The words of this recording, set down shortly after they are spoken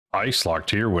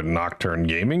Icelocked here with Nocturne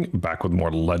Gaming, back with more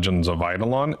Legends of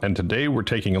Idleon, and today we're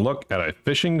taking a look at a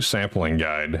fishing sampling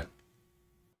guide.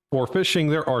 For fishing,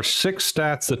 there are 6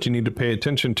 stats that you need to pay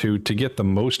attention to get the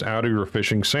most out of your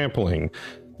fishing sampling.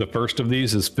 The first of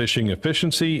these is fishing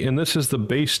efficiency, and this is the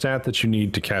base stat that you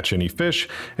need to catch any fish,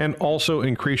 and also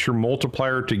increase your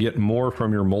multiplier to get more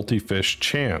from your multi-fish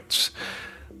chance.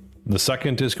 The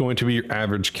second is going to be your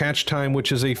average catch time,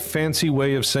 which is a fancy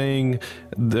way of saying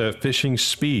the fishing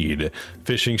speed.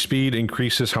 Fishing speed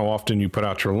increases how often you put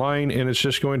out your line, and it's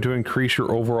just going to increase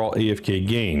your overall AFK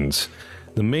gains.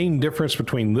 The main difference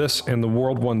between this and the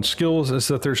World 1 skills is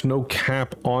that there's no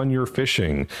cap on your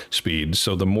fishing speed,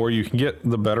 so the more you can get,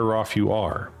 the better off you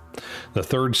are. The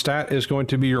third stat is going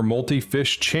to be your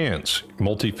multi-fish chance.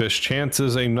 Multi-fish chance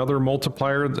is another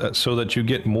multiplier so that you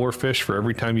get more fish for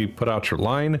every time you put out your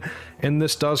line, and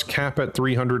this does cap at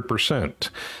 300%.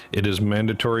 It is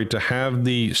mandatory to have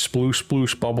the sploosh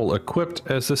sploosh bubble equipped,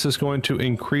 as this is going to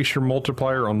increase your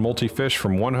multiplier on multi-fish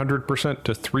from 100%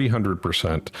 to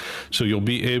 300%, so you'll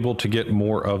be able to get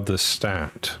more of this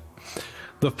stat.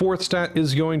 The fourth stat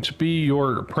is going to be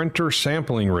your printer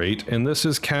sampling rate, and this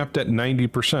is capped at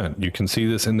 90%. You can see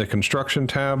this in the construction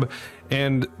tab,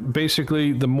 and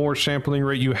basically the more sampling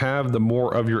rate you have, the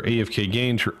more of your AFK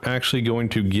gains you're actually going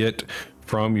to get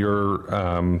from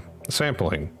your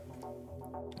sampling.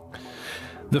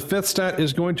 The fifth stat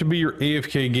is going to be your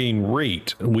AFK gain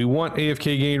rate. We want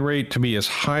AFK gain rate to be as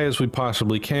high as we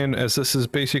possibly can, as this is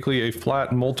basically a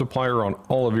flat multiplier on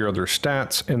all of your other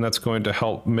stats, and that's going to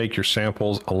help make your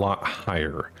samples a lot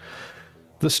higher.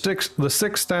 The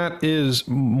sixth stat is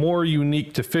more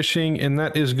unique to fishing, and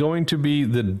that is going to be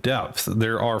the depth.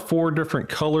 There are 4 different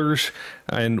colors,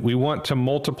 and we want to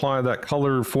multiply that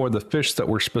color for the fish that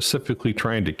we're specifically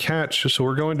trying to catch. So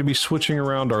we're going to be switching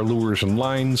around our lures and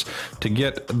lines to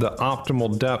get the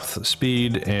optimal depth,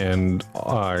 speed, and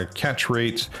catch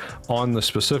rates on the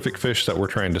specific fish that we're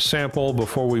trying to sample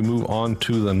before we move on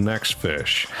to the next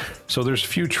fish. So there's a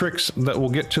few tricks that we'll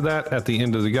get to that at the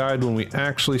end of the guide when we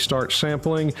actually start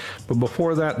sampling. But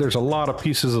before that, there's a lot of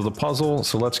pieces of the puzzle,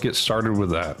 so let's get started with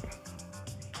that.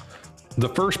 The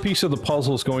first piece of the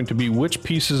puzzle is going to be which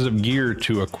pieces of gear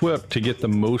to equip to get the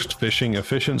most fishing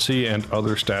efficiency and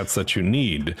other stats that you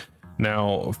need.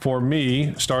 Now, for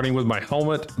me, starting with my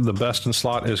helmet, the best in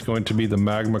slot is going to be the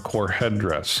magma core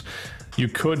headdress. You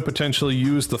could potentially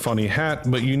use the funny hat,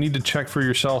 but you need to check for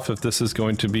yourself if this is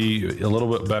going to be a little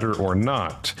bit better or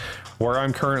not. Where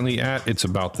I'm currently at, it's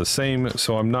about the same,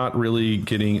 so I'm not really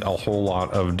getting a whole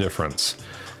lot of difference.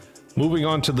 Moving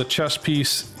on to the chest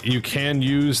piece, you can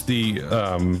use the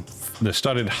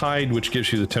studded hide, which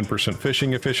gives you the 10%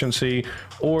 fishing efficiency,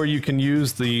 or you can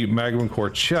use the magma core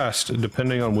chest,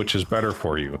 depending on which is better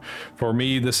for you. For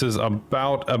me, this is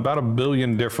about a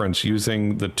billion difference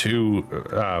using the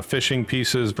 2 fishing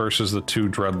pieces versus the 2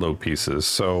 dreadlow pieces.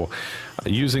 So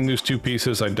using these 2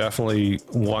 pieces, I definitely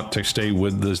want to stay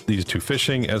with these 2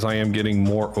 fishing, as I am getting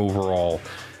more overall.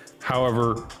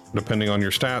 However, depending on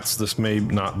your stats, this may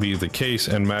not be the case,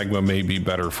 and magma may be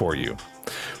better for you.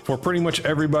 For pretty much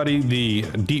everybody, the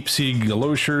deep sea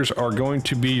galoshes are going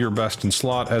to be your best in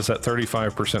slot, as that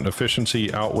 35%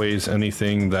 efficiency outweighs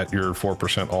anything that your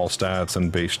 4% all stats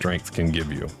and base strength can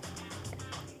give you.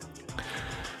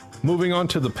 Moving on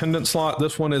to the pendant slot,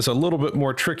 this one is a little bit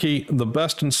more tricky. The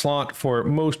best in slot for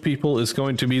most people is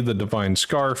going to be the Divine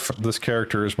Scarf. This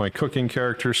character is my cooking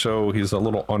character, so he's a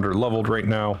little under leveled right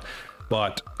now.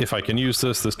 But if I can use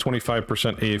this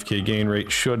 25% AFK gain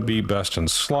rate should be best in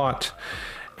slot.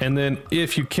 And then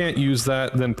if you can't use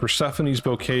that, then Persephone's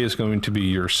Bouquet is going to be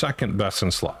your second best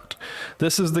in slot.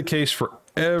 This is the case for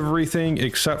everything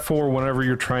except for whenever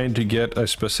you're trying to get a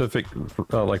specific,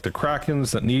 like the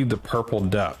krakens that need the purple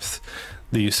depth.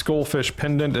 The skullfish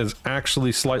pendant is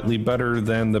actually slightly better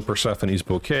than the Persephone's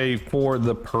Bouquet for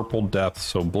the purple depth.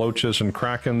 So bloaches and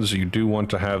krakens, you do want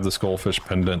to have the skullfish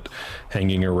pendant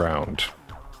hanging around.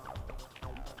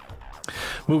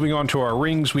 Moving on to our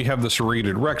rings, we have the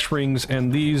serrated Rex rings,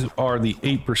 and these are the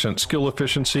 8% skill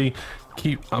efficiency.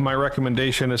 My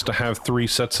recommendation is to have 3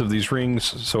 sets of these rings,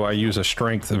 so I use a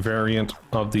strength variant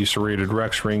of the serrated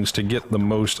Rex rings to get the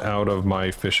most out of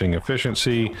my fishing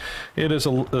efficiency. It is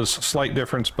a slight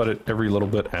difference, but every little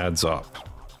bit adds up.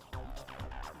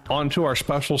 Onto our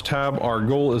specials tab, our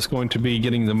goal is going to be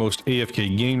getting the most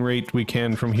AFK gain rate we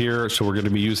can from here, so we're going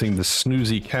to be using the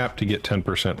Snoozy Cap to get 10%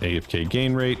 AFK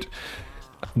gain rate.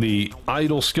 The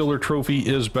Idle Skiller trophy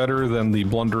is better than the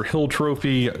Blunder Hill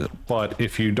trophy, but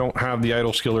if you don't have the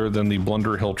Idle Skiller, then the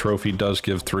Blunder Hill trophy does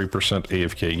give 3%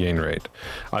 AFK gain rate.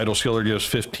 Idle Skiller gives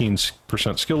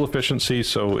 15% skill efficiency,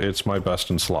 so it's my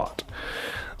best in slot.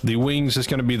 The wings is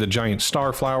going to be the giant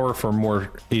starflower for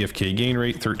more AFK gain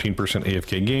rate, 13%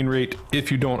 AFK gain rate.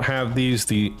 If you don't have these,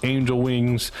 the angel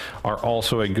wings are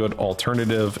also a good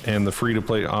alternative, and the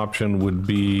free-to-play option would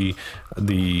be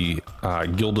the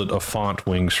gilded Affont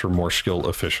wings for more skill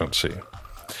efficiency.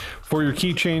 For your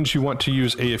keychains, you want to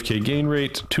use AFK gain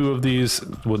rate, 2 of these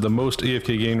with the most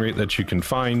AFK gain rate that you can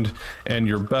find, and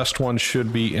your best one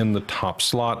should be in the top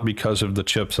slot because of the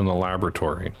chips in the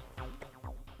laboratory.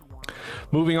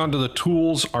 Moving on to the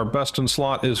tools, our best in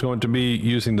slot is going to be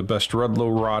using the best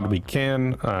Redlow rod we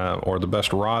can, or the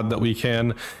best rod that we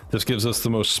can. This gives us the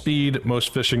most speed,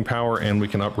 most fishing power, and we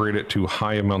can upgrade it to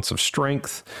high amounts of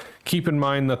strength. Keep in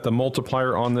mind that the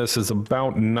multiplier on this is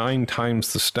about 9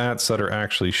 times the stats that are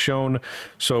actually shown.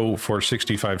 So for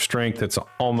 65 strength, it's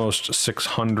almost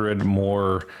 600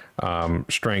 more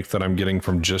strength that I'm getting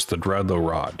from just the Redlow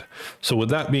rod. So with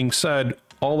that being said,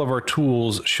 all of our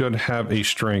tools should have a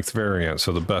strength variant.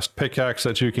 So the best pickaxe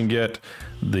that you can get,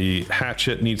 the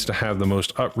hatchet needs to have the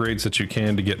most upgrades that you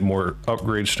can to get more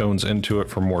upgrade stones into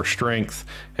it for more strength,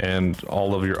 and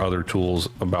all of your other tools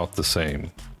about the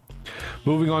same.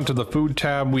 Moving on to the food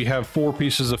tab, we have 4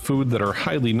 pieces of food that are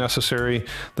highly necessary.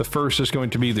 The first is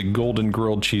going to be the golden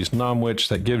grilled cheese nomwich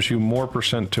that gives you more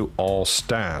 % to all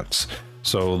stats.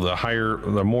 So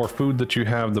the more food that you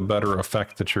have, the better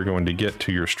effect that you're going to get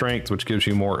to your strength, which gives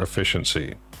you more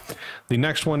efficiency. The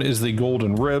next one is the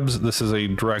golden ribs. This is a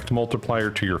direct multiplier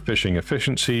to your fishing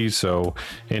efficiency. So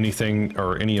anything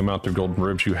or any amount of golden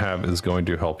ribs you have is going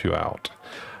to help you out.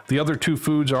 The other 2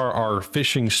 foods are our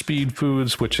fishing speed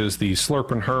foods, which is the Slurp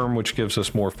and Herm, which gives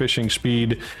us more fishing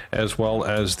speed, as well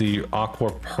as the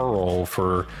Aqua Pearl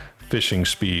for fishing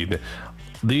speed.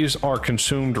 These are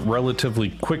consumed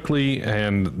relatively quickly,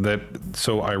 and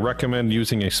so I recommend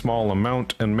using a small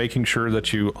amount and making sure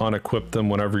that you unequip them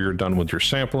whenever you're done with your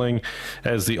sampling,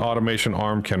 as the automation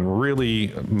arm can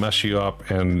really mess you up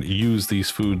and use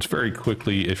these foods very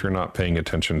quickly if you're not paying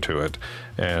attention to it.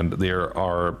 And they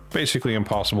are basically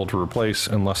impossible to replace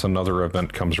unless another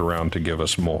event comes around to give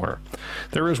us more.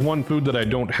 There is one food that I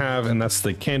don't have, and that's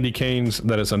the candy canes.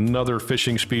 That is another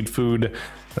fishing speed food.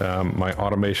 My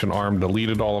automation arm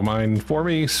deleted all of mine for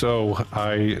me, so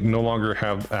I no longer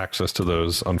have access to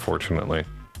those, unfortunately.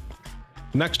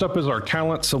 Next up is our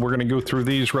talents, so we're going to go through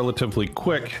these relatively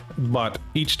quick, but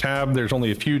each tab there's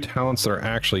only a few talents that are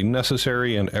actually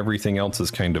necessary and everything else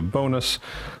is kind of bonus.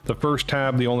 The first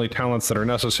tab, the only talents that are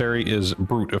necessary is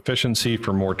brute efficiency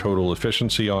for more total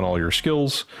efficiency on all your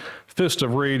skills, fist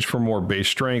of rage for more base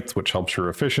strength, which helps your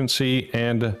efficiency,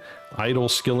 and idle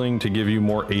skilling to give you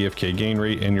more AFK gain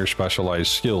rate in your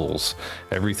specialized skills.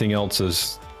 Everything else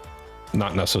is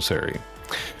not necessary.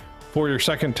 For your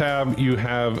second tab, you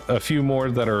have a few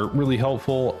more that are really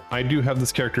helpful. I do have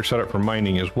this character set up for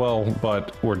mining as well,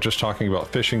 but we're just talking about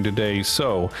fishing today.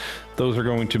 So those are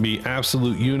going to be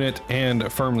absolute unit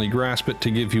and firmly grasp it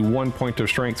to give you 1 point of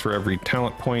strength for every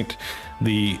talent point.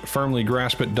 The firmly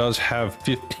grasp it does have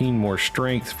 15 more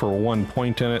strength for 1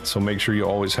 point in it, so make sure you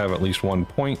always have at least 1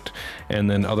 point, and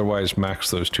then otherwise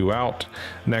max those 2 out.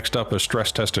 Next up is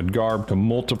stress tested garb to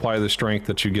multiply the strength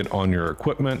that you get on your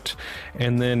equipment.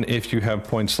 And then if you have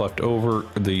points left over,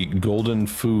 the golden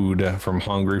food from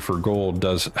Hungry for Gold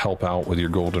does help out with your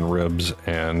golden ribs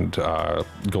and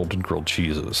golden grilled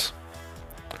cheeses.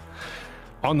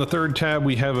 On the third tab,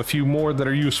 we have a few more that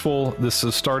are useful. This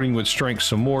is starting with Strength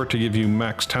some more to give you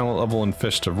max talent level and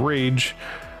Fist of Rage.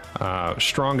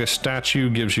 Strongest Statue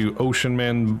gives you Ocean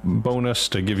Man bonus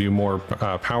to give you more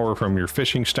power from your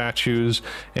fishing statues,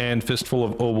 and Fistful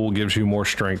of Obol gives you more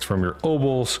strength from your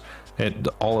obols.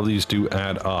 All of these do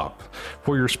add up.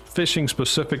 For your fishing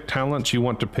specific talents, you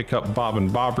want to pick up Bob and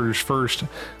Bobbers first.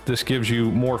 This gives you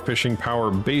more fishing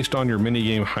power based on your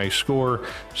minigame high score.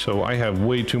 So I have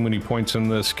way too many points in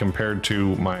this compared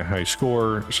to my high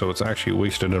score, so it's actually a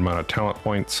wasted amount of talent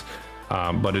points.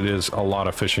 But it is a lot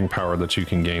of fishing power that you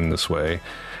can gain this way.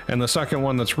 And the second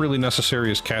one that's really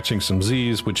necessary is Catching Some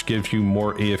Z's, which gives you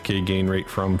more AFK gain rate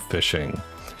from fishing.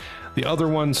 The other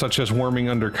ones, such as Worming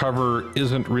Undercover,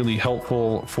 isn't really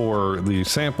helpful for the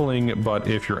sampling, but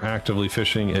if you're actively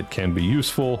fishing, it can be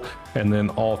useful. And then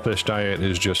All Fish Diet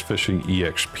is just fishing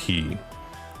EXP.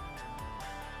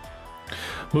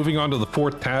 Moving on to the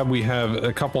fourth tab, we have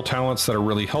a couple talents that are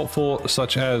really helpful,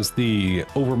 such as the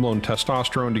Overblown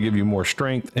Testosterone to give you more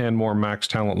strength and more max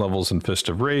talent levels in Fist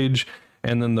of Rage.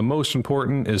 And then the most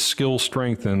important is Skill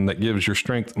Strengthen, that gives your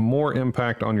strength more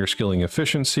impact on your skilling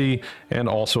efficiency and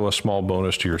also a small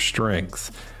bonus to your strength.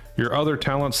 Your other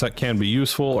talents that can be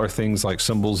useful are things like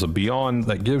Symbols of Beyond,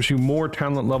 that gives you more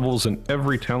talent levels in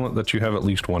every talent that you have at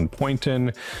least 1 point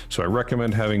in. So I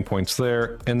recommend having points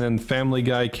there. And then Family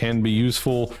Guy can be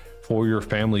useful for your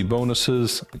family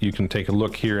bonuses. You can take a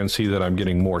look here and see that I'm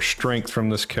getting more strength from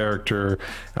this character.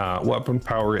 Weapon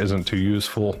power isn't too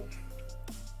useful,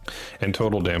 and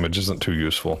total damage isn't too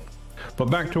useful. But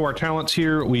back to our talents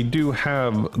here, we do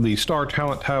have the star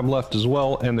talent tab left as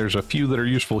well, and there's a few that are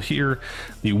useful here.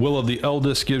 The Will of the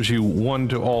Eldest gives you 1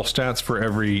 to all stats for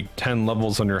every 10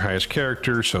 levels on your highest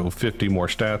character, so 50 more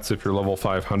stats if you're level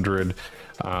 500.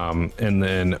 And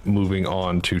then moving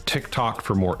on to TikTok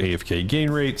for more AFK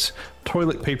gain rates,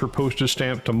 toilet paper postage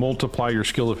stamp to multiply your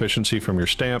skill efficiency from your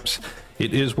stamps.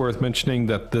 It is worth mentioning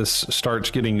that this starts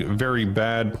getting very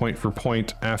bad point for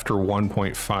point after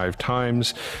 1.5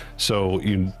 times. So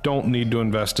you don't need to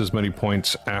invest as many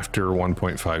points after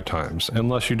 1.5 times,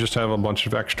 unless you just have a bunch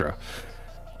of extra.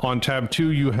 On tab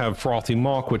 2, you have Frothy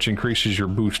Mawk, which increases your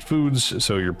boost foods,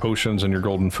 so your potions and your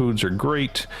golden foods are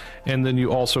great. And then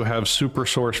you also have Super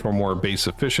Source for more base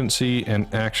efficiency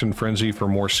and Action Frenzy for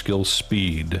more skill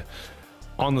speed.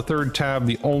 On the 3rd tab,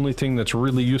 the only thing that's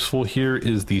really useful here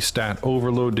is the Stat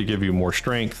Overload to give you more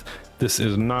strength. This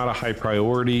is not a high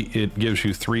priority. It gives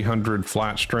you 300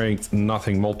 flat strength,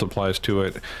 nothing multiplies to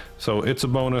it. So it's a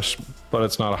bonus, but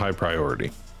it's not a high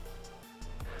priority.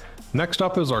 Next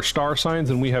up is our star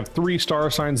signs, and we have 3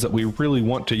 star signs that we really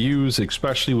want to use,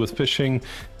 especially with fishing.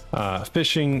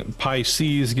 Fishing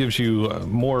Pisces gives you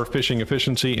more fishing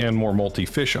efficiency and more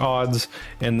multi-fish odds,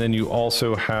 and then you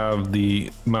also have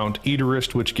the Mount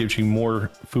Eaterist, which gives you more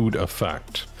food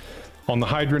effect. On the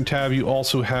Hydrant tab, you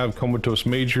also have Comatose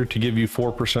Major to give you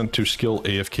 4% to skill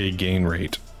AFK gain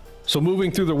rate. So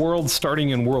moving through the world,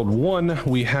 starting in World 1,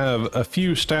 we have a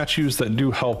few statues that do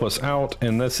help us out,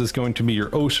 and this is going to be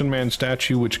your Ocean Man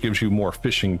statue, which gives you more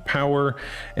fishing power,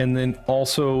 and then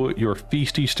also your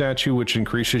Feasty statue, which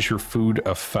increases your food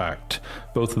effect.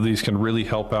 Both of these can really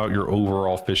help out your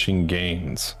overall fishing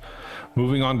gains.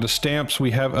 Moving on to stamps,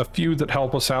 we have a few that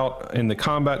help us out. In the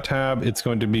Combat tab, it's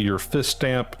going to be your Fist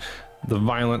stamp, the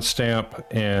Violent stamp,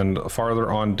 and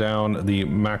farther on down the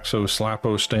Maxo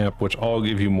Slappo stamp, which all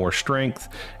give you more strength.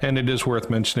 And it is worth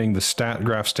mentioning the Stat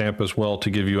Graph stamp as well to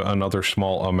give you another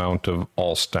small amount of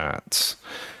all stats.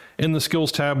 In the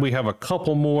skills tab, we have a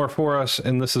couple more for us,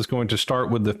 and this is going to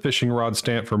start with the Fishing Rod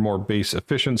stamp for more base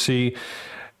efficiency.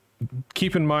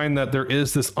 Keep in mind that there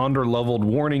is this under-leveled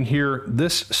warning here.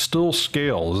 This still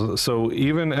scales, so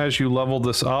even as you level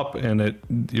this up and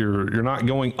you're not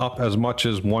going up as much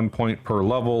as 1 point per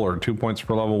level or 2 points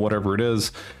per level, whatever it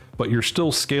is, but you're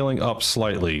still scaling up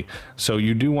slightly. So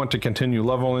you do want to continue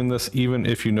leveling this even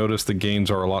if you notice the gains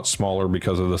are a lot smaller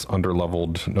because of this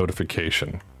under-leveled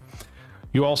notification.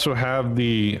 You also have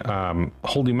the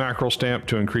Holy Mackerel stamp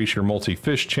to increase your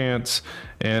multi-fish chance,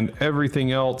 and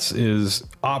everything else is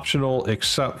optional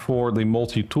except for the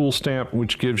multi-tool stamp,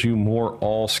 which gives you more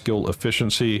all skill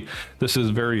efficiency. This is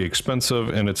very expensive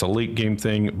and it's a late game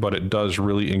thing, but it does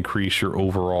really increase your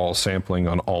overall sampling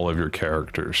on all of your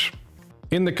characters.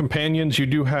 In the companions, you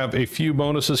do have a few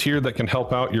bonuses here that can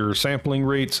help out your sampling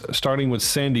rates, starting with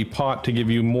Sandy Pot to give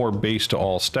you more base to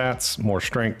all stats. More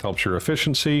strength helps your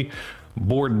efficiency.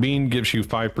 Bored Bean gives you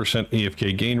 5%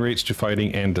 AFK gain rates to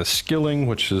fighting and to skilling,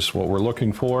 which is what we're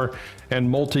looking for. And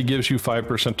Multi gives you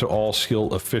 5% to all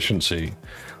skill efficiency.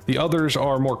 The others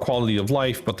are more quality of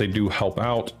life, but they do help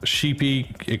out.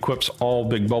 Sheepy equips all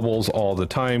big bubbles all the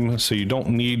time, so you don't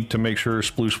need to make sure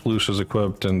Sploosh Sploosh is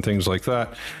equipped and things like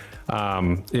that.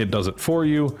 It does it for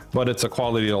you, but it's a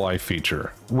quality of life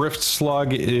feature. Rift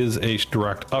Slug is a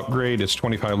direct upgrade. It's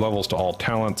 25 levels to all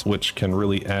talents, which can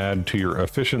really add to your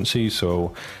efficiency.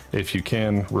 So if you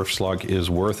can, Rift Slug is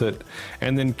worth it.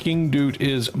 And then King Doot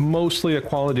is mostly a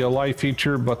quality of life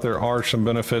feature, but there are some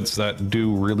benefits that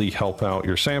do really help out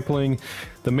your sampling.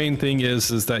 The main thing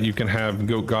is that you can have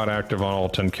Goat God active on all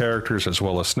 10 characters as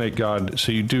well as Snake God,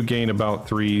 so you do gain about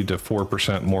 3 to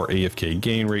 4% more AFK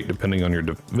gain rate depending on your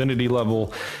divinity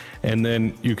level. And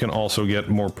then you can also get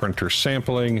more printer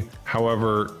sampling.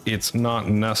 However, it's not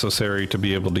necessary to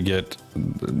be able to get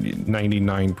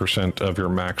 99% of your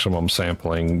maximum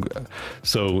sampling,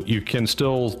 so you can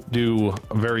still do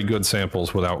very good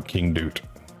samples without King Doot.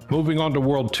 Moving on to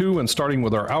World 2 and starting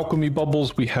with our alchemy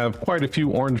bubbles, we have quite a few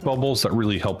orange bubbles that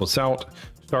really help us out.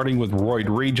 Starting with Roid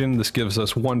Ragin, this gives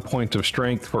us 1 point of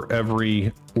strength for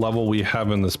every level we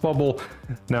have in this bubble.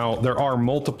 Now, there are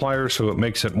multipliers, so it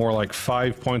makes it more like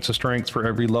 5 points of strength for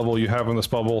every level you have in this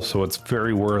bubble, so it's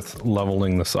very worth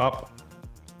leveling this up.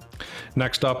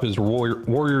 Next up is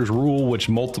Warrior's Rule, which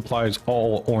multiplies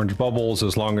all orange bubbles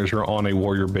as long as you're on a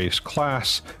warrior-based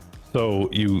class. So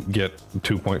you get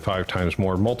 2.5 times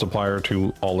more multiplier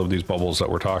to all of these bubbles that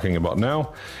we're talking about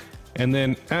now. And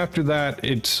then after that,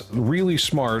 it's really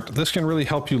smart. This can really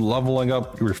help you leveling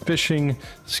up your fishing.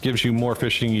 This gives you more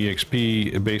fishing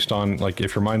EXP based on, like,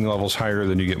 if your mining level's higher,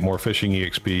 then you get more fishing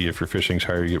EXP. If your fishing's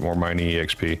higher, you get more mining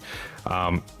EXP.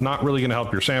 Not really going to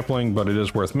help your sampling, but it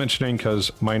is worth mentioning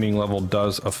because mining level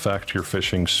does affect your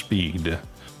fishing speed.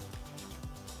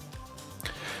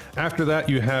 After that,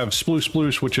 you have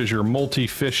Sploosh, which is your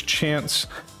multi-fish chance.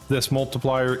 This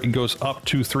multiplier, it goes up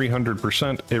to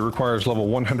 300%. It requires level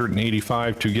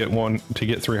 185 to get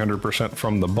 300%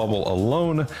 from the bubble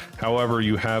alone. However,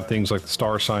 you have things like the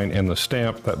star sign and the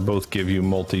stamp that both give you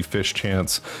multi-fish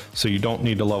chance, so you don't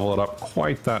need to level it up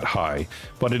quite that high.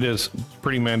 But it is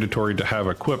pretty mandatory to have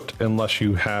equipped unless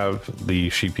you have the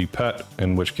sheepy pet,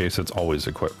 in which case it's always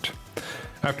equipped.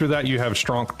 After that, you have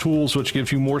Strong Tools, which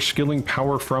gives you more skilling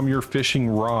power from your fishing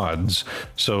rods.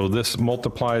 So this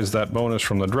multiplies that bonus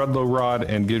from the Dreadlow rod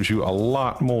and gives you a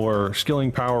lot more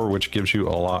skilling power, which gives you a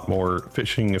lot more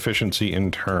fishing efficiency in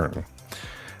turn.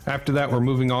 After that, we're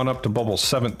moving on up to bubble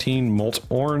 17, Molt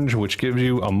Orange, which gives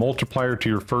you a multiplier to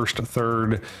your first,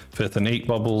 third, fifth, and 8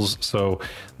 bubbles. So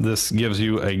this gives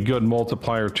you a good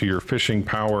multiplier to your fishing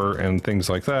power and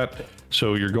things like that.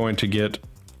 So you're going to get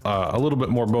a little bit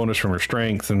more bonus from your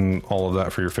strength and all of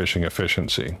that for your fishing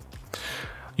efficiency.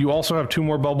 You also have 2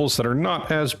 more bubbles that are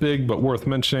not as big, but worth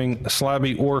mentioning.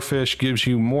 Slabby Oarfish gives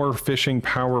you more fishing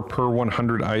power per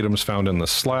 100 items found in the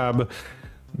slab.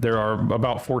 There are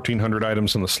about 1,400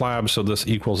 items in the slab, so this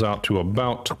equals out to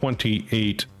about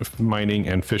 28 mining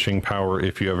and fishing power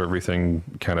if you have everything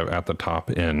kind of at the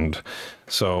top end.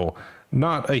 So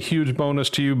not a huge bonus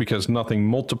to you because nothing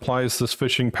multiplies this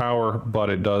fishing power, but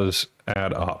it does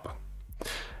add up.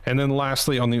 And then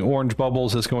lastly, on the orange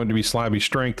bubbles is going to be Slabby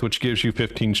Strength, which gives you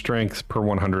 15 strength per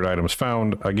 100 items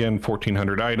found. Again,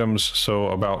 1,400 items, so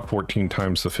about 14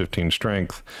 times the 15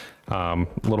 strength. A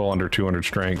little under 200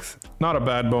 strength. Not a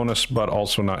bad bonus, but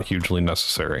also not hugely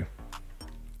necessary.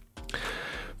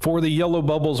 For the yellow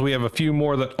bubbles, we have a few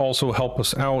more that also help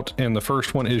us out, and the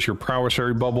first one is your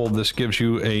prowessary bubble. This gives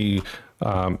you a,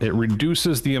 it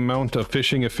reduces the amount of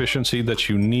fishing efficiency that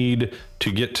you need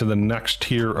to get to the next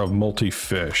tier of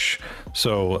multi-fish.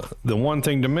 So the one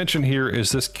thing to mention here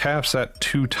is this caps at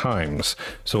 2 times.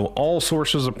 So all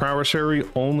sources of prowessary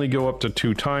only go up to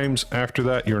 2 times. After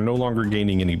that, you're no longer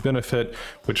gaining any benefit,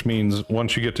 which means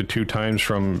once you get to 2 times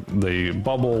from the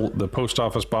bubble, the post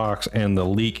office box, and the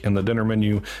leak in the dinner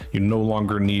menu, you no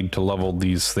longer need to level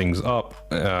these things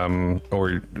up,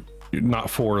 or not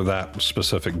for that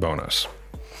specific bonus.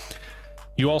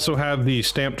 You also have the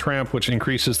Stamp Tramp, which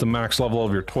increases the max level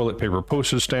of your toilet paper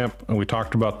postage stamp. And we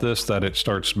talked about this, that it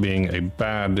starts being a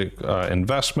bad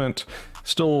investment.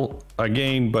 Still a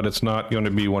gain, but it's not going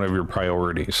to be one of your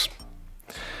priorities.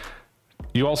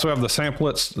 You also have the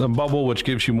Samplets bubble, which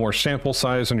gives you more sample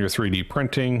size on your 3D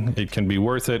printing. It can be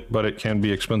worth it, but it can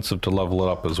be expensive to level it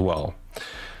up as well.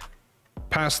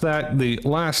 Past that, the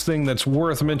last thing that's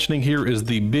worth mentioning here is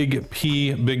the Big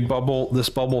P Big Bubble. This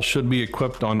bubble should be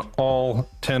equipped on all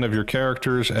 10 of your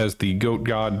characters, as the Goat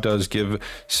God does give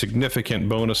significant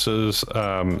bonuses.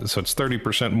 So it's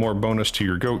 30% more bonus to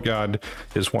your Goat God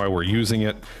is why we're using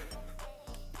it.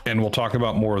 And we'll talk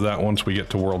about more of that once we get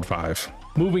to World 5.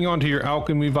 Moving on to your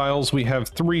alchemy vials, we have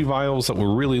 3 vials that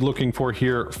we're really looking for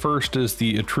here. First is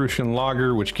the Etruscan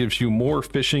Lager, which gives you more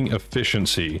fishing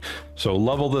efficiency. So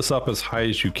level this up as high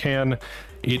as you can.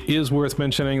 It is worth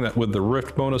mentioning that with the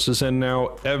Rift bonuses in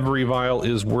now, every vial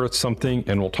is worth something,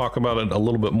 and we'll talk about it a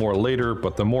little bit more later,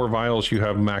 but the more vials you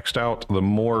have maxed out, the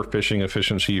more fishing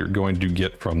efficiency you're going to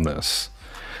get from this.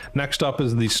 Next up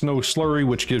is the Snow Slurry,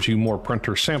 which gives you more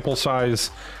printer sample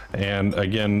size. And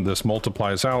again, this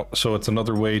multiplies out, so it's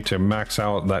another way to max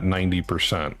out that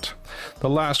 90%. The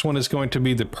last one is going to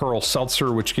be the Pearl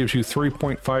Seltzer, which gives you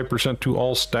 3.5% to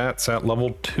all stats at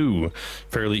level 2.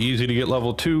 Fairly easy to get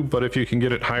level 2, but if you can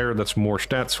get it higher, that's more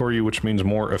stats for you, which means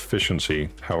more efficiency.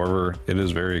 However, it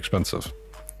is very expensive.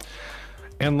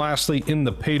 And lastly, in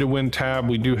the pay to win tab,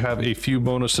 we do have a few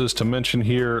bonuses to mention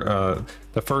here.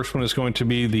 The first one is going to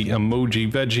be the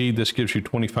Emoji Veggie. This gives you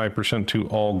 25% to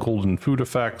all golden food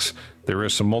effects. There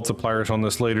is some multipliers on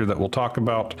this later that we'll talk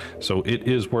about, so it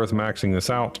is worth maxing this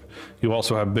out. You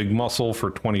also have Big Muscle for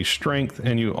 20 strength,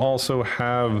 and you also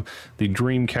have the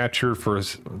Dream Catcher for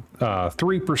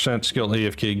 3% skill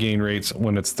AFK gain rates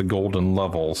when it's the golden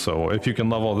level. So if you can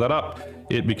level that up,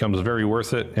 it becomes very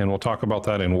worth it, and we'll talk about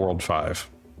that in World 5.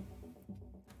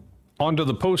 Onto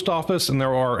the post office, and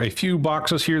there are a few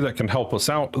boxes here that can help us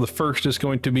out. The first is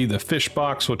going to be the fish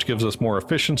box, which gives us more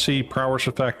efficiency, prowess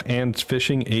effect, and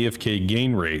fishing AFK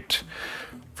gain rate.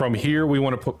 From here, we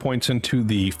want to put points into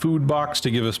the food box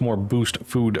to give us more boost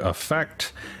food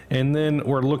effect. And then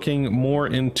we're looking more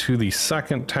into the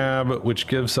second tab, which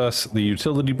gives us the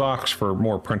utility box for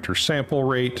more printer sample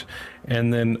rate.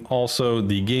 And then also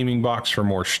the gaming box for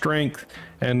more strength.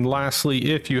 And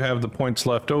lastly, if you have the points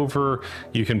left over,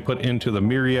 you can put into the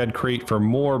myriad crate for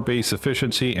more base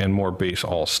efficiency and more base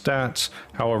all stats.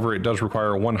 However, it does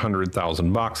require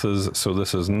 100,000 boxes, so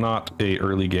this is not a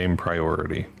early game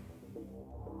priority.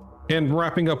 And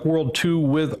wrapping up World 2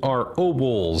 with our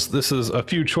obols. This is a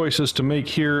few choices to make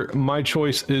here. My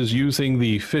choice is using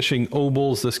the fishing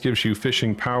obols. This gives you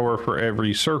fishing power for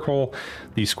every circle.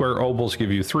 The square obols give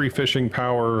you 3 fishing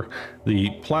power.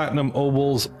 The platinum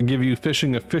obols give you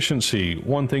fishing efficiency.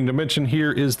 One thing to mention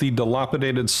here is the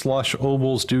dilapidated slush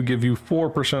obols do give you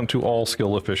 4% to all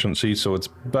skill efficiency, so it's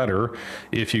better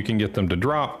if you can get them to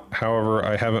drop. However,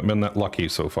 I haven't been that lucky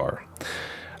so far.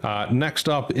 Next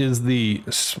up is the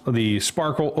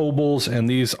sparkle obols, and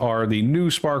these are the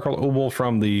new sparkle obol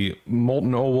from the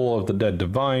molten obol of the dead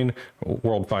divine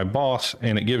world 5 boss,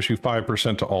 and it gives you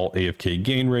 5% to all AFK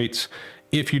gain rates.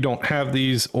 If you don't have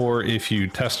these, or if you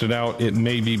test it out, it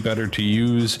may be better to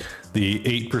use the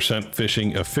 8%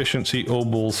 fishing efficiency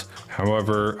obols.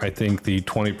 However, I think the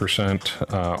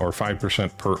 20% or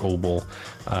 5% per obol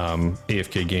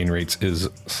AFK gain rates is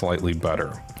slightly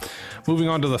better. Moving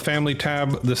on to the family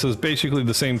tab, this is basically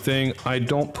the same thing. I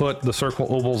don't put the circle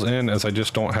obols in as I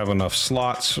just don't have enough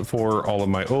slots for all of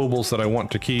my obols that I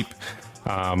want to keep.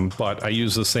 But I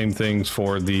use the same things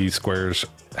for the squares,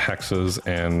 hexes,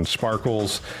 and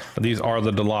sparkles. These are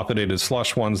the dilapidated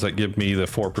slush ones that give me the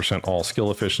 4% all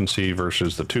skill efficiency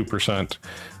versus the 2%.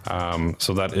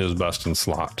 So that is best in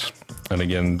slot. And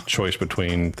again, choice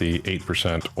between the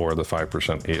 8% or the 5%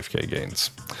 AFK gains.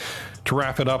 To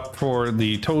wrap it up for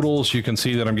the totals, you can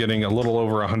see that I'm getting a little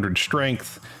over 100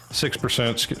 strength,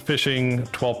 6% fishing,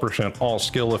 12% all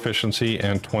skill efficiency,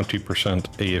 and 20%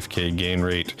 AFK gain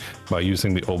rate by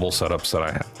using the obol setups that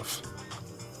I have.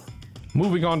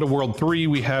 Moving on to World 3,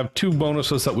 we have 2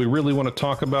 bonuses that we really want to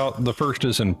talk about. The first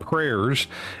is in prayers,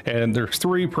 and there's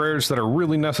 3 prayers that are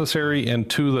really necessary and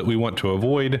 2 that we want to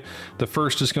avoid. The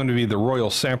first is going to be the Royal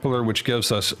Sampler, which gives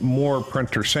us more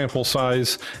printer sample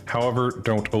size. However,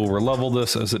 don't overlevel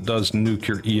this as it does nuke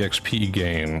your EXP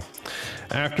gain.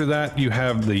 After that, you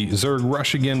have the Zerg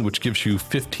Rush again, which gives you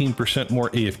 15% more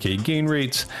AFK gain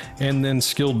rates, and then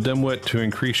Skilled Dimwit to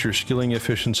increase your skilling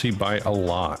efficiency by a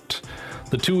lot.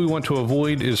 The 2 we want to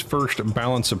avoid is first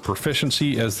Balance of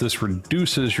Proficiency, as this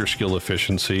reduces your skill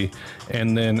efficiency,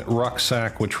 and then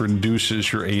Rucksack, which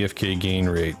reduces your AFK gain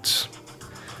rates.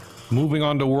 Moving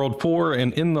on to World 4,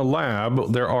 and in the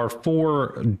lab, there are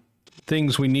 4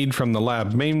 things we need from the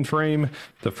lab mainframe.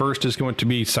 The first is going to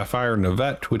be Sapphire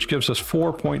Navette, which gives us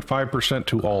 4.5%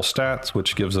 to all stats,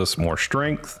 which gives us more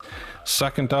strength.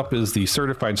 Second up is the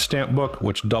Certified Stamp Book,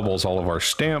 which doubles all of our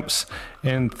stamps.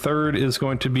 And third is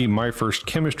going to be My First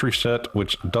Chemistry Set,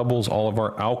 which doubles all of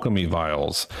our alchemy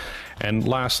vials. And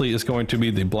lastly is going to be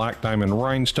the Black Diamond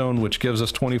Rhinestone, which gives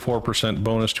us 24%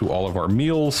 bonus to all of our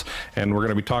meals. And we're going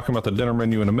to be talking about the dinner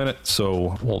menu in a minute,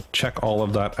 so we'll check all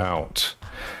of that out.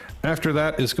 After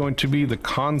that is going to be the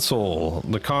console.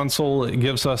 The console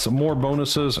gives us more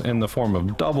bonuses in the form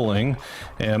of doubling,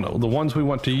 and the ones we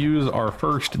want to use are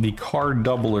first the card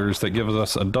doublers that gives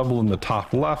us a double in the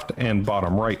top left and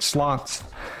bottom right slots.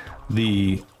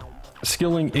 The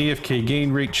Skilling AFK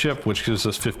gain rate chip, which gives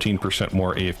us 15%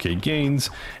 more AFK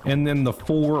gains, and then the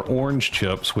 4 orange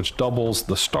chips, which doubles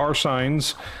the star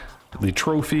signs, the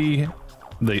trophy,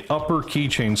 the upper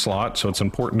keychain slot, so it's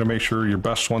important to make sure your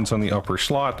best one's on the upper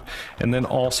slot, and then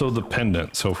also the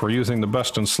pendant. So if we're using the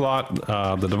best in slot,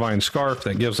 the Divine Scarf,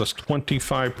 that gives us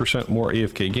 25% more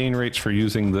AFK gain rates for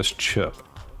using this chip.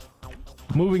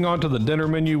 Moving on to the dinner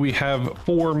menu, we have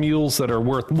 4 meals that are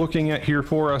worth looking at here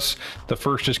for us. The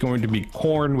first is going to be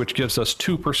corn, which gives us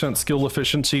 2% skill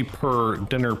efficiency per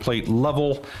dinner plate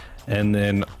level. And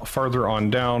then farther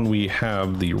on down, we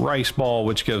have the rice ball,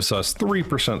 which gives us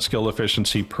 3% skill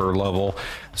efficiency per level.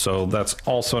 So that's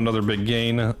also another big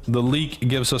gain. The leek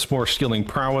gives us more skilling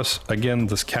prowess. Again,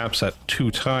 this caps at 2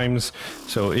 times.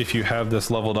 So if you have this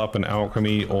leveled up in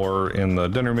alchemy or in the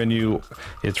dinner menu,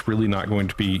 it's really not going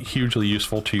to be hugely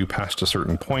useful to you past a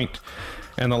certain point.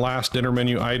 And the last dinner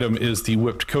menu item is the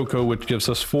whipped cocoa, which gives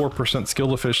us 4%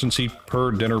 skill efficiency per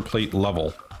dinner plate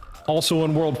level. Also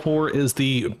in World 4 is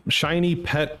the Shiny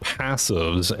Pet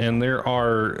Passives, and there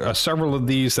are several of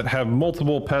these that have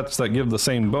multiple pets that give the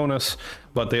same bonus,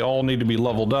 but they all need to be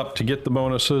leveled up to get the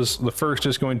bonuses. The first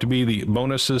is going to be the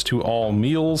bonuses to all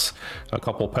meals, a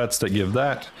couple pets that give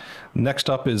that. Next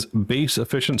up is base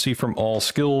efficiency from all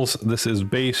skills. This is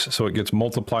base, so it gets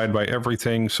multiplied by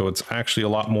everything, so it's actually a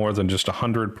lot more than just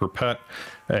 100 per pet.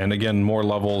 And again, more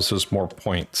levels is more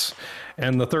points.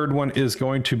 And the third one is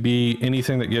going to be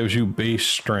anything that gives you base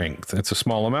strength. It's a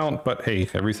small amount, but hey,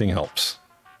 everything helps.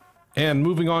 And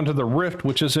moving on to the Rift,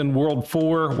 which is in World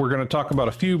 4, we're going to talk about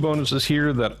a few bonuses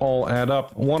here that all add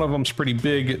up. One of them's pretty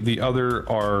big, the other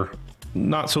are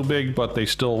not so big, but they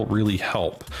still really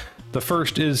help. The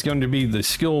first is going to be the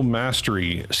skill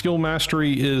mastery. Skill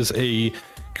mastery is a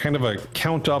kind of a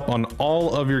count up on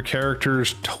all of your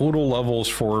character's total levels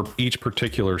for each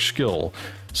particular skill.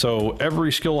 So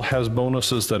every skill has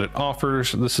bonuses that it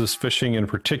offers. This is fishing in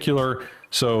particular.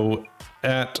 So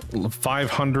at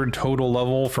 500 total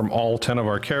level from all 10 of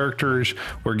our characters,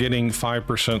 we're getting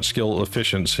 5% skill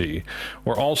efficiency.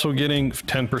 We're also getting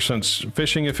 10%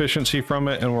 fishing efficiency from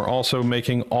it, and we're also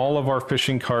making all of our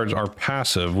fishing cards are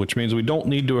passive, which means we don't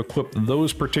need to equip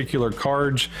those particular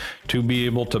cards to be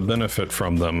able to benefit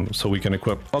from them. So we can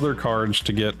equip other cards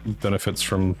to get benefits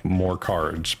from more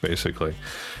cards, basically.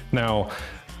 Now,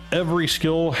 every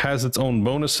skill has its own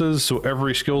bonuses, so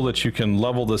every skill that you can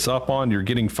level this up on, you're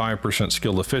getting 5%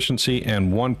 skill efficiency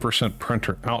and 1%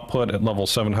 printer output at level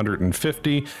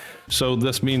 750. So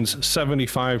this means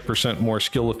 75% more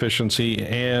skill efficiency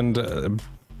and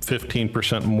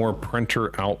 15% more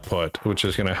printer output, which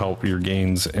is going to help your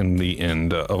gains in the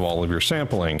end of all of your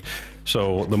sampling.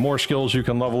 So the more skills you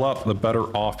can level up, the better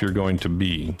off you're going to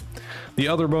be. The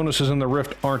other bonuses in the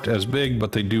Rift aren't as big,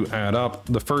 but they do add up.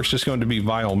 The first is going to be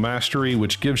Vial Mastery,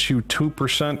 which gives you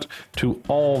 2% to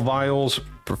all vials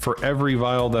for every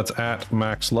vial that's at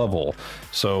max level.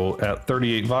 So at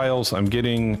 38 vials, I'm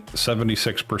getting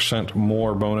 76%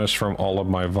 more bonus from all of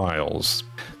my vials.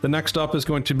 The next up is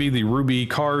going to be the Ruby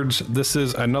cards. This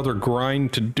is another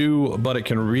grind to do, but it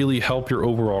can really help your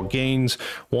overall gains.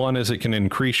 One is it can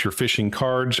increase your fishing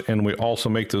cards, and we also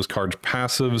make those cards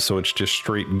passive, so it's just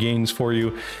straight gains for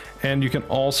you. And you can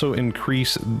also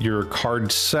increase your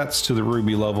card sets to the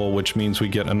Ruby level, which means we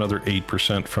get another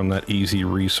 8% from that easy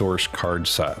resource card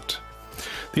set.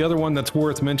 The other one that's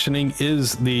worth mentioning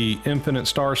is the infinite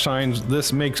star signs.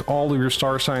 This makes all of your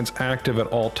star signs active at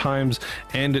all times,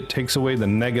 and it takes away the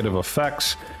negative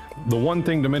effects. The one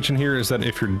thing to mention here is that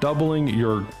if you're doubling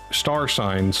your star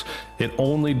signs, it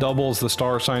only doubles the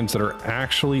star signs that are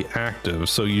actually active.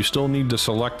 So you still need to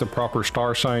select the proper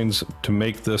star signs to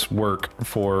make this work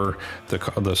for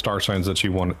the star signs that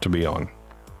you want it to be on.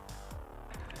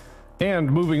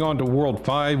 And moving on to World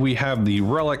 5, we have the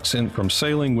relics in from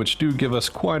sailing, which do give us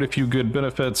quite a few good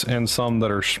benefits and some that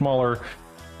are smaller.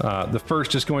 The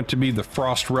first is going to be the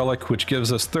Frost Relic, which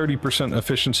gives us 30%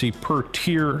 efficiency per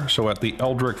tier. So at the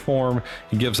Eldritch form,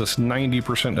 it gives us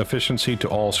 90% efficiency to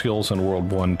all skills in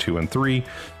World 1, 2, and 3.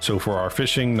 So for our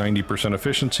fishing, 90%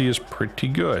 efficiency is pretty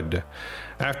good.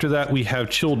 After that, we have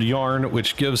Chilled Yarn,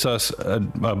 which gives us a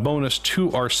bonus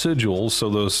to our sigils. So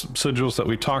those sigils that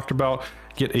we talked about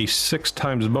get a 6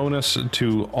 times bonus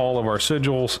to all of our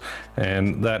sigils,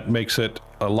 and that makes it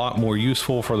a lot more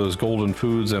useful for those golden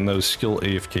foods and those skill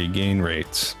AFK gain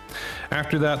rates.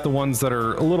 After that, the ones that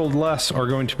are a little less are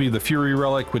going to be the Fury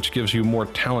Relic, which gives you more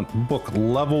talent book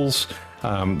levels.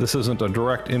 This isn't a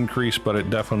direct increase, but it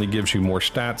definitely gives you more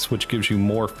stats, which gives you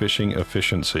more fishing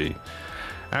efficiency.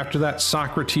 After that,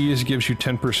 Socrates gives you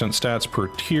 10% stats per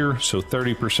tier, so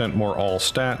 30% more all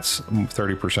stats,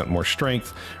 30% more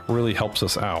strength, really helps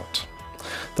us out.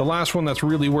 The last one that's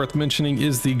really worth mentioning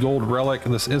is the Gold Relic.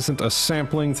 This isn't a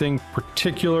sampling thing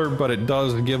particular, but it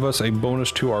does give us a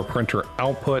bonus to our printer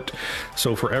output.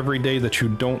 So for every day that you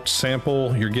don't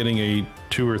sample, you're getting a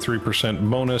 2 or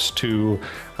 3% bonus to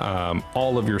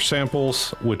all of your samples,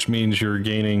 which means you're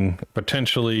gaining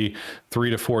potentially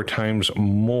 3 to 4 times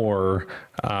more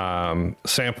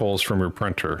samples from your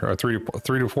printer, or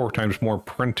 3 to 4 times more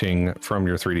printing from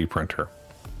your 3D printer.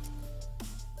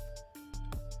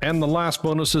 And the last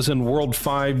bonuses in World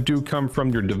 5 do come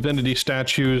from your divinity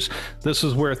statues. This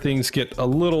is where things get a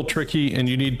little tricky, and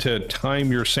you need to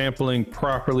time your sampling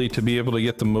properly to be able to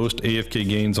get the most AFK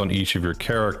gains on each of your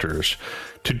characters.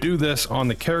 To do this on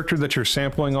the character that you're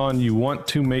sampling on, you want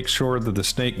to make sure that the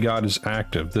snake god is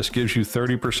active. This gives you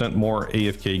 30% more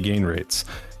AFK gain rates.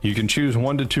 You can choose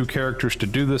 1 to 2 characters to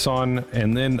do this on,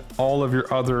 and then all of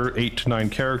your other 8 to 9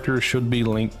 characters should be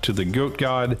linked to the goat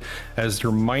god, as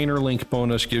their minor link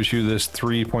bonus gives you this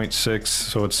 3.6,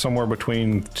 so it's somewhere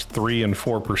between 3 and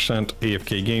 4%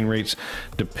 AFK gain rates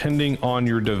depending on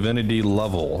your divinity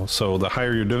level. So the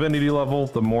higher your divinity level,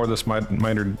 the more this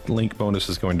minor link bonus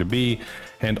is going to be.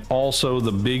 And also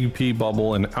the big P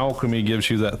bubble in alchemy gives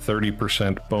you that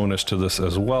 30% bonus to this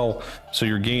as well. So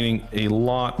you're gaining a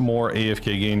lot more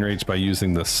AFK gain rates by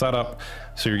using this setup.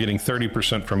 So you're getting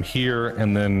 30% from here,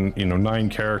 and then 9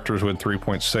 characters with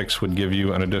 3.6 would give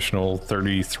you an additional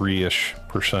 33-ish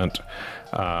percent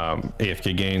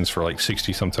AFK gains for like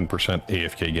 60 something percent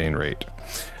AFK gain rate.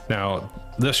 Now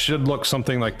this should look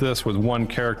something like this with 1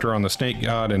 character on the snake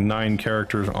god and 9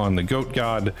 characters on the goat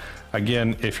god.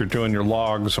 Again, if you're doing your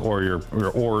logs or your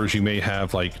ores, you may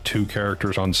have like 2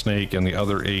 characters on snake and the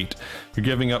other 8. You're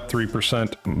giving up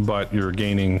 3%, but you're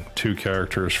gaining 2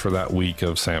 characters for that week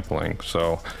of sampling.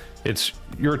 So it's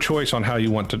your choice on how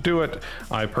you want to do it.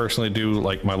 I personally do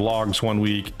like my logs 1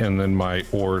 week and then my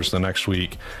ores the next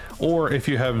week. Or if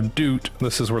you have Doot,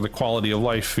 this is where the quality of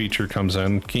life feature comes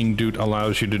in. King Doot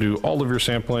allows you to do all of your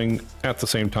sampling at the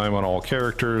same time on all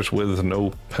characters with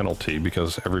no penalty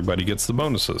because everybody gets the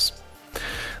bonuses.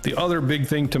 The other big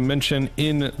thing to mention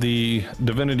in the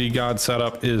Divinity God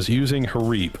setup is using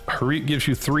Harip. Harip gives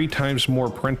you 3 times more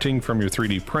printing from your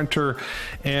 3D printer,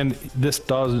 and this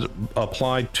does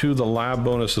apply to the lab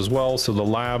bonus as well. So the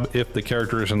lab, if the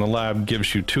character is in the lab,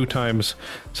 gives you 2 times.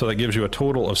 So that gives you a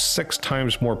total of 6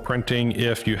 times more printing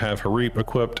if you have Harip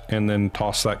equipped and then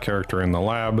toss that character in the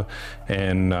lab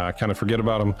and kind of forget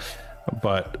about them.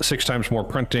 But 6 times more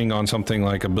printing on something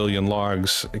like 1 billion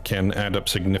logs can add up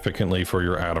significantly for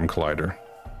your atom collider.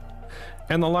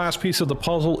 And the last piece of the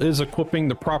puzzle is equipping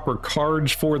the proper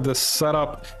cards for this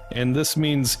setup, and this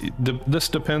means this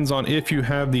depends on if you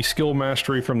have the skill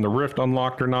mastery from the Rift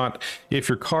unlocked or not. If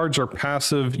your cards are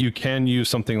passive, you can use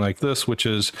something like this, which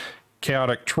is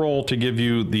Chaotic Troll, to give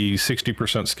you the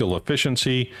 60% skill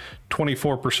efficiency,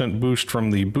 24% boost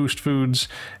from the boost foods,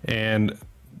 and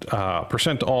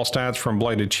percent to all stats from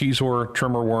Blighted Cheeseor,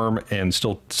 Tremor Worm, and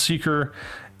Stilt Seeker,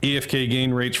 AFK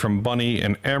gain rates from Bunny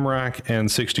and Amrak, and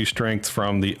 60 strength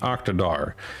from the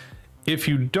Octodar. If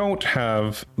you don't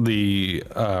have the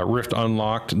Rift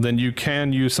unlocked, then you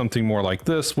can use something more like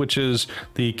this, which is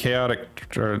the Chaotic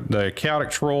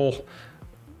Troll,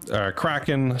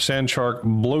 Kraken, Sandshark,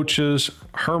 Bloaches,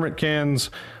 Hermit Cans,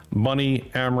 Bunny,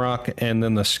 Amrock, and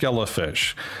then the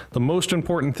Skelefish. The most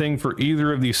important thing for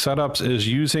either of these setups is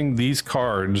using these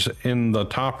cards in the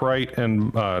top right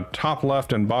and top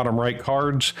left and bottom right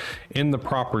cards in the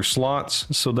proper slots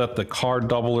so that the card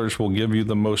doublers will give you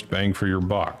the most bang for your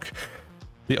buck.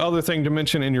 The other thing to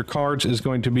mention in your cards is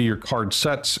going to be your card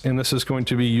sets, and this is going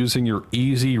to be using your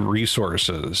easy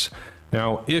resources.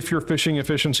 Now, if your fishing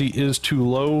efficiency is too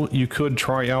low, you could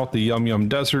try out the Yum Yum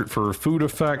Desert for food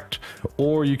effect,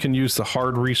 or you can use the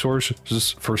hard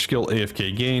resources for skill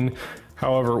AFK gain.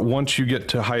 However, once you get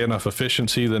to high enough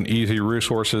efficiency, then easy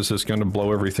resources is going to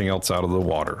blow everything else out of the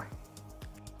water.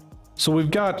 So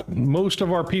we've got most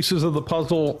of our pieces of the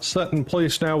puzzle set in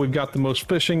place now. We've got the most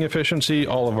fishing efficiency,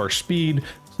 all of our speed.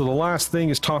 So the last thing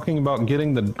is talking about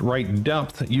getting the right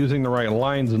depth, using the right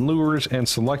lines and lures, and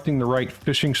selecting the right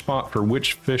fishing spot for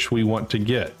which fish we want to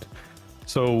get.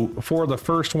 So for the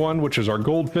first one, which is our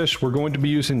goldfish, we're going to be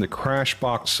using the Crash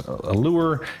Box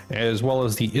lure as well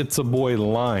as the It's a Boy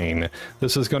line.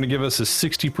 This is going to give us a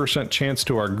 60% chance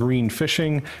to our green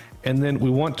fishing, and then we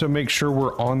want to make sure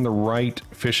we're on the right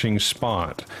fishing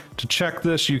spot. To check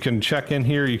this, you can check in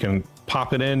here, you can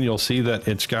pop it in, you'll see that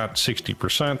it's got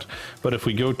 60%, but if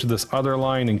we go to this other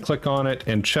line and click on it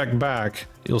and check back,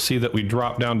 you'll see that we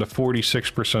drop down to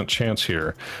 46% chance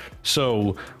here.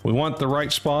 So we want the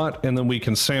right spot, and then we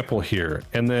can sample here,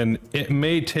 and then it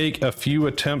may take a few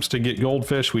attempts to get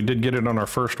goldfish. We did get it on our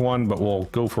first one, but we'll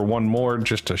go for one more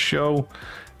just to show.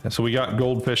 And so we got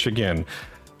goldfish again.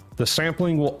 The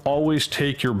sampling will always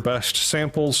take your best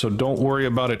samples, so don't worry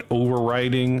about it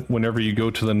overriding whenever you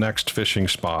go to the next fishing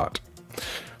spot.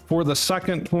 For the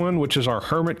second one, which is our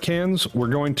hermit cans, we're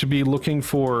going to be looking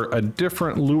for a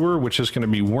different lure, which is going to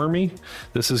be wormy.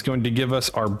 This is going to give us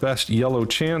our best yellow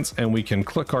chance, and we can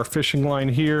click our fishing line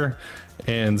here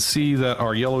and see that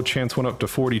our yellow chance went up to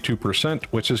 42%,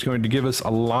 which is going to give us a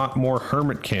lot more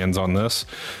hermit cans on this.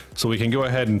 So we can go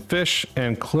ahead and fish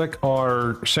and click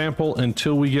our sample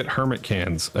until we get hermit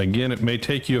cans. Again, it may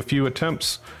take you a few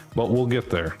attempts, but we'll get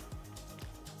there.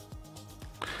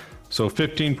 So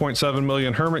 15.7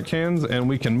 million hermit cans, and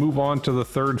we can move on to the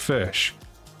third fish.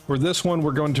 For this one,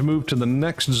 we're going to move to the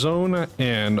next zone,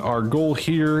 and our goal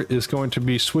here is going to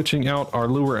be switching out our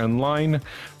lure and line.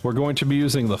 We're going to be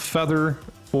using the feather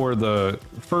for the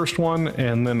first one,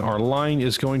 and then our line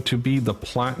is going to be the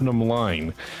platinum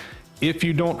line. If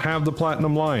you don't have the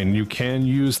platinum line, you can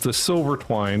use the silver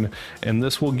twine, and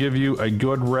this will give you a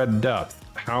good red depth.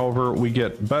 However, we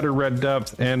get better red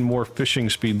depth and more fishing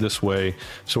speed this way,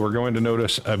 so we're going to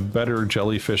notice a better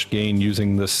jellyfish gain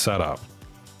using this setup.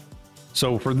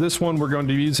 So for this one, we're going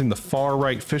to be using the far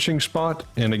right fishing spot,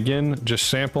 and again, just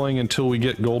sampling until we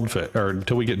get goldfish, or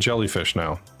until we get jellyfish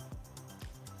now.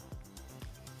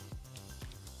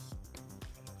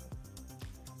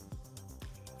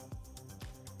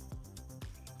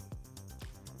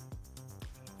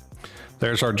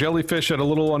 There's our jellyfish at a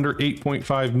little under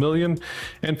 8.5 million.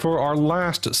 And for our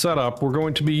last setup, we're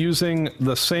going to be using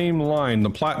the same line,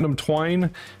 the platinum twine,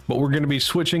 but we're going to be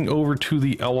switching over to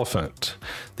the elephant.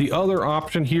 The other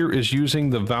option here is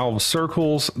using the valve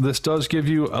circles. This does give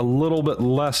you a little bit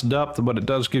less depth, but it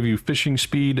does give you fishing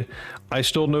speed. I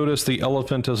still notice the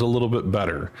elephant is a little bit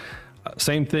better.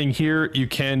 Same thing here, you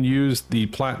can use the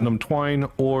platinum twine,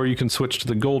 or you can switch to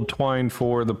the gold twine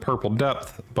for the purple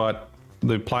depth, but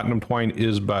the platinum twine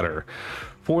is better.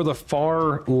 For the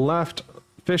far left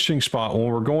fishing spot, when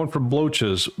we're going for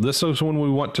bloaches, this is when we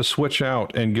want to switch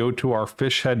out and go to our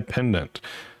fish head pendant.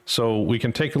 So we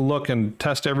can take a look and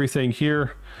test everything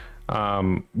here.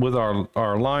 With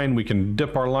our line, we can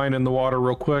dip our line in the water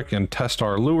real quick and test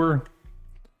our lure.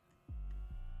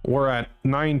 We're at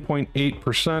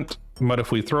 9.8%. But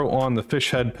if we throw on the fish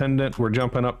head pendant, we're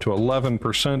jumping up to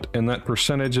 11%, and that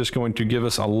percentage is going to give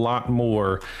us a lot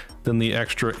more than the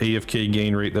extra AFK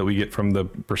gain rate that we get from the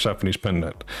Persephone's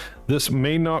pendant. This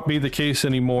may not be the case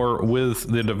anymore with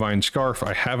the Divine Scarf.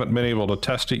 I haven't been able to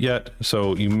test it yet,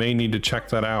 so you may need to check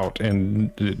that out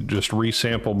and just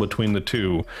resample between the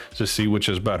two to see which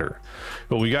is better.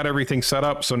 But we got everything set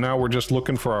up, so now we're just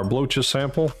looking for our bloaches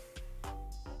sample.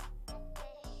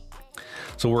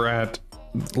 So we're at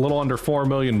a little under 4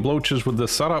 million bloaches with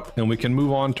this setup, and we can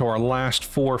move on to our last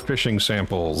 4 fishing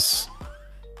samples.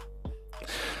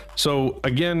 So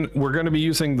again, we're going to be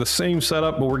using the same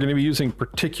setup, but we're going to be using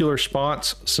particular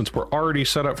spots. Since we're already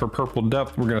set up for purple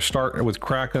depth, we're going to start with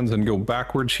krakens and go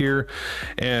backwards here.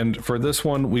 And for this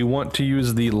one, we want to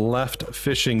use the left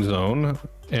fishing zone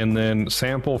and then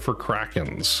sample for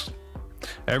krakens.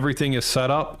 Everything is set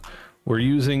up. We're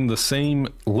using the same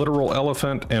literal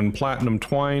elephant and platinum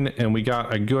twine, and we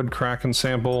got a good kraken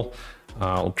sample.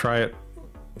 I'll try it,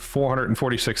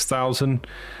 446,000.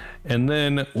 And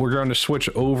then we're going to switch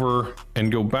over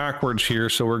and go backwards here.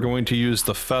 So we're going to use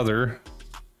the feather.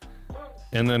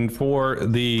 And then for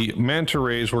the manta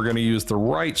rays, we're going to use the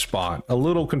right spot. A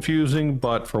little confusing,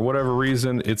 but for whatever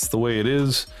reason, it's the way it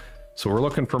is. So we're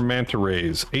looking for manta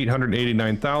rays,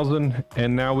 889,000.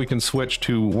 And now we can switch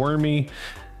to wormy.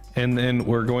 And then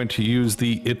we're going to use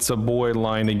the It's a Boy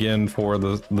line again for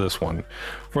this one.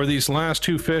 For these last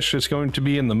 2 fish, it's going to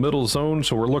be in the middle zone.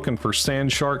 So we're looking for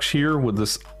sand sharks here with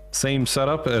this same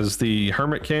setup as the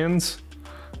hermit cans.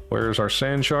 Where's our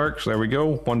sand sharks? There we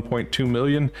go, 1.2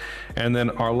 million. And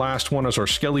then our last one is our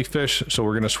skelly fish. So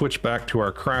we're going to switch back to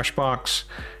our crash box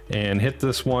and hit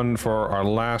this one for our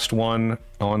last one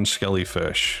on skelly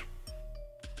fish.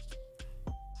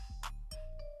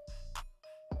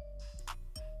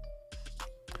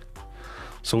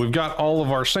 So we've got all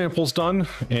of our samples done,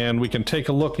 and we can take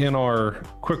a look in our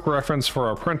quick reference for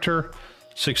our printer.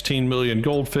 16 million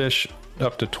goldfish,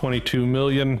 up to 22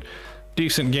 million.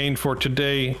 Decent gain for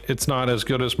today. It's not as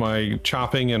good as my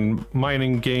chopping and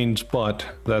mining gains, but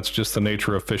that's just the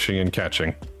nature of fishing and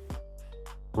catching.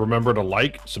 Remember to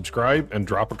like, subscribe, and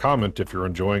drop a comment if you're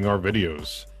enjoying our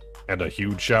videos. And a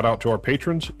huge shout out to our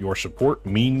patrons. Your support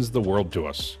means the world to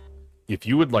us. If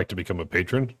you would like to become a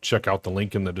patron, check out the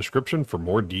link in the description for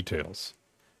more details.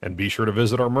 And be sure to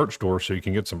visit our merch store so you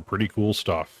can get some pretty cool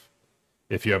stuff.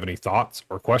 If you have any thoughts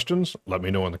or questions, let me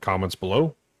know in the comments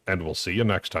below, and we'll see you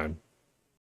next time.